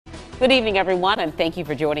Good evening, everyone, and thank you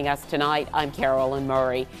for joining us tonight. I'm Carolyn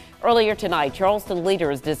Murray. Earlier tonight, Charleston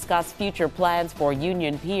leaders discussed future plans for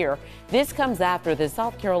Union Pier. This comes after the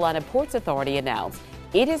South Carolina Ports Authority announced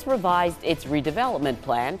it has revised its redevelopment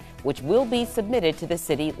plan, which will be submitted to the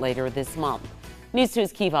city later this month. News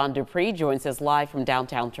 2's Kevon Dupree joins us live from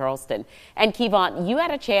downtown Charleston. And Kevon, you had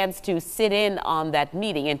a chance to sit in on that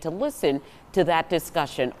meeting and to listen to that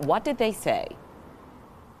discussion. What did they say?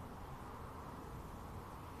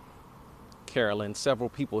 Carolyn, several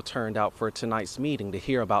people turned out for tonight's meeting to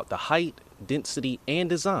hear about the height, density, and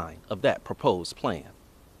design of that proposed plan.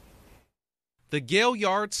 The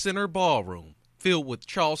Gaillard Center Ballroom, filled with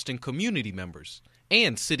Charleston community members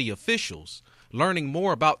and city officials, learning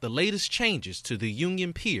more about the latest changes to the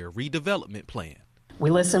Union Pier redevelopment plan. We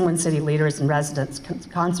listened when city leaders and residents,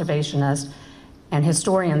 conservationists, and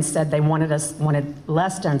historians said they wanted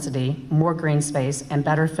less density, more green space, and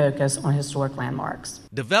better focus on historic landmarks.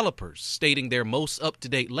 Developers stating their most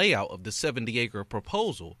up-to-date layout of the 70-acre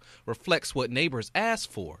proposal reflects what neighbors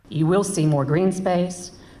asked for. You will see more green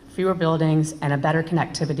space, fewer buildings, and a better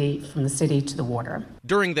connectivity from the city to the water.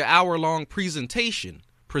 During the hour-long presentation,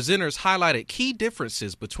 presenters highlighted key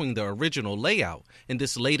differences between the original layout and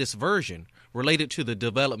this latest version related to the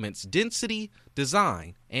development's density,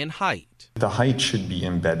 design, and height. The height should be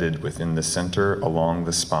embedded within the center along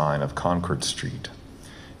the spine of Concord Street.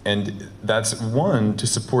 And that's one, to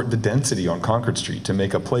support the density on Concord Street, to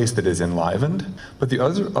make a place that is enlivened. But the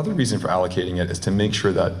other reason for allocating it is to make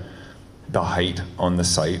sure that the height on the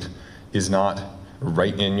site is not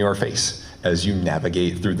right in your face as you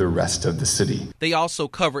navigate through the rest of the city. They also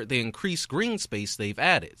covered the increased green space they've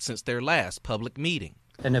added since their last public meeting.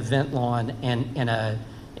 An event lawn and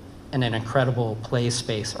an incredible play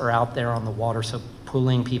space are out there on the water, so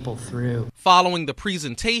pulling people through. Following the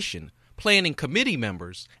presentation, planning committee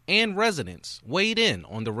members and residents weighed in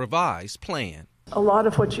on the revised plan. A lot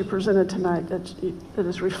of what you presented tonight that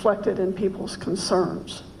is reflected in people's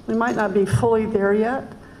concerns. We might not be fully there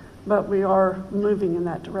yet, but we are moving in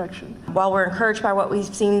that direction. While we're encouraged by what we've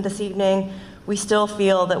seen this evening, we still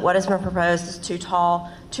feel that what has been proposed is too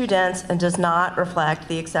tall, too dense, and does not reflect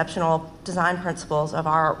the exceptional design principles of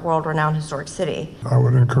our world-renowned historic city. I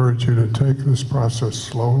would encourage you to take this process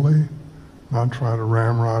slowly, not try to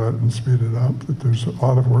ramrod it and speed it up, that there's a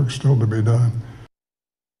lot of work still to be done.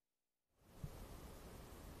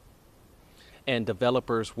 And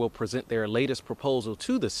developers will present their latest proposal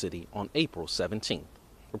to the city on April 17th.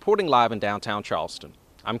 Reporting live in downtown Charleston,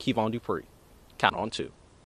 I'm Kevon Dupree. Count on 2.